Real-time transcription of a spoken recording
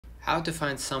How to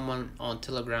find someone on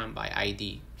Telegram by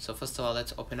ID. So first of all,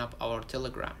 let's open up our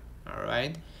Telegram.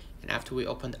 Alright, and after we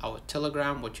opened our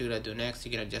Telegram, what you're gonna do next,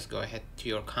 you're gonna just go ahead to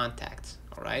your contacts.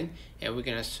 Alright, and we're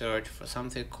gonna search for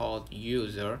something called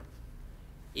user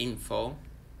info,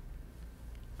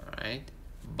 alright,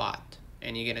 bot,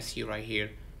 and you're gonna see right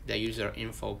here the user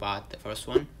info bot, the first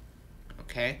one.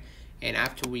 Okay, and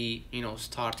after we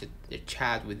started the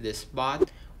chat with this bot,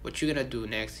 what you're gonna do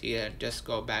next here, just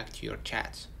go back to your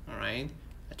chats. All right,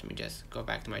 let me just go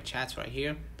back to my chats right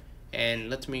here, and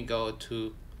let me go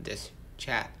to this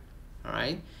chat. All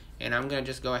right, and I'm gonna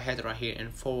just go ahead right here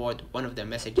and forward one of the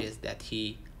messages that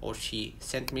he or she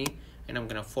sent me, and I'm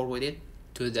gonna forward it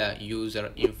to the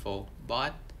user info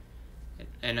bot,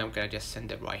 and I'm gonna just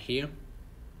send it right here.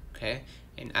 Okay,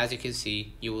 and as you can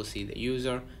see, you will see the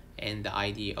user and the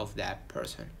ID of that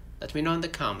person. Let me know in the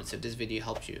comments if this video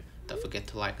helped you. Don't forget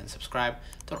to like and subscribe.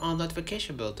 Turn on the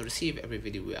notification bell to receive every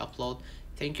video we upload.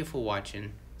 Thank you for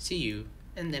watching. See you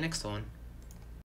in the next one.